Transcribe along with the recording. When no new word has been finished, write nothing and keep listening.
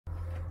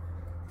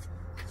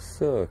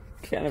So,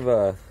 kind of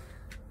a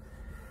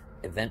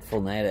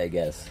eventful night, I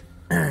guess,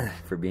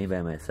 for being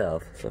by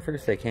myself. So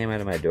first I came out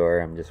of my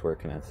door, I'm just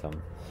working on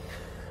some,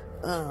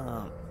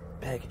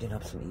 packaging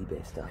up some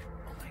eBay stuff.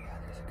 Oh my god,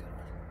 there's a good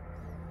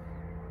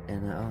one.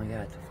 And, oh my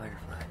god, it's a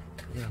firefly.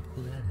 Look how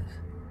cool that is.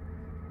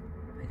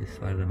 I just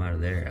swatted him out of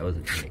there. I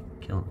wasn't trying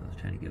to kill him, I was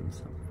trying to give him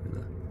something for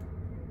the...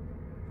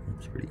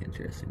 That's pretty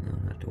interesting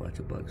though, not to watch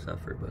a bug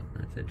suffer, but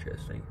that's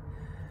interesting.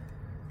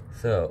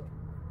 So,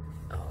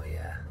 oh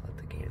yeah, let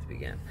the games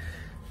begin.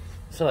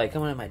 So I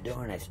come out of my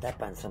door and I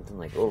step on something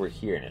like over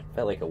here and it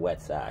felt like a wet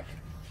sock.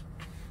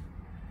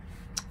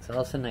 So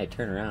all of a sudden I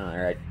turn around,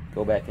 or I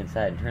go back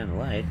inside and turn the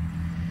light,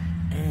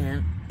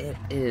 and it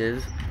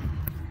is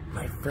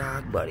my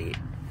frog buddy.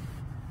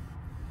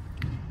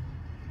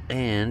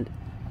 And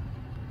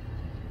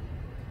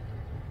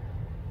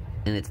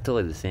it's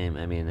totally the same.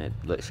 I mean, it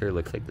sure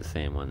looks like the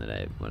same one that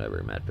I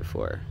whatever met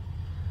before.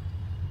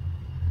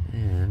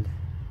 And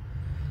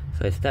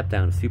so I stepped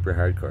down super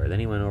hardcore. Then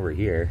he went over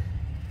here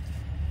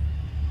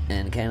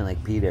and kind of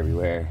like peed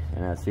everywhere.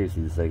 And I was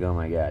seriously just like, oh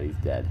my god, he's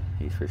dead.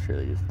 He's for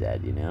sure just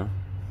dead, you know?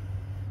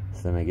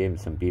 So then I gave him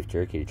some beef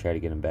jerky to try to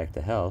get him back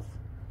to health.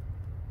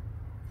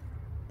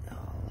 Oh,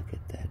 look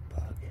at that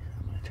bug.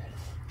 I'm gonna try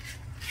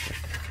to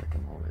flick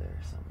him over there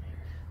or something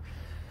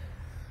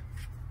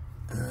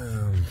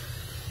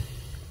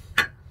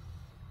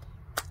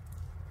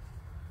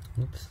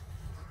here. Oops.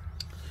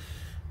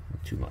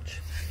 Not too much.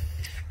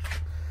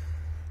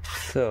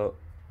 So,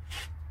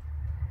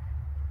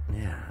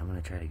 yeah, I'm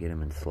gonna try to get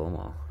him in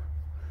slow-mo.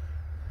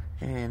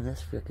 And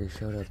this fricker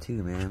showed up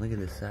too, man. Look at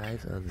the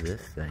size of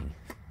this thing.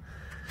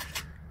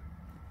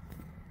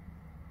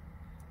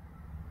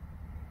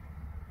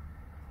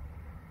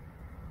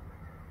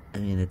 I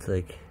mean, it's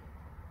like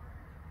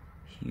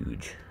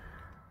huge.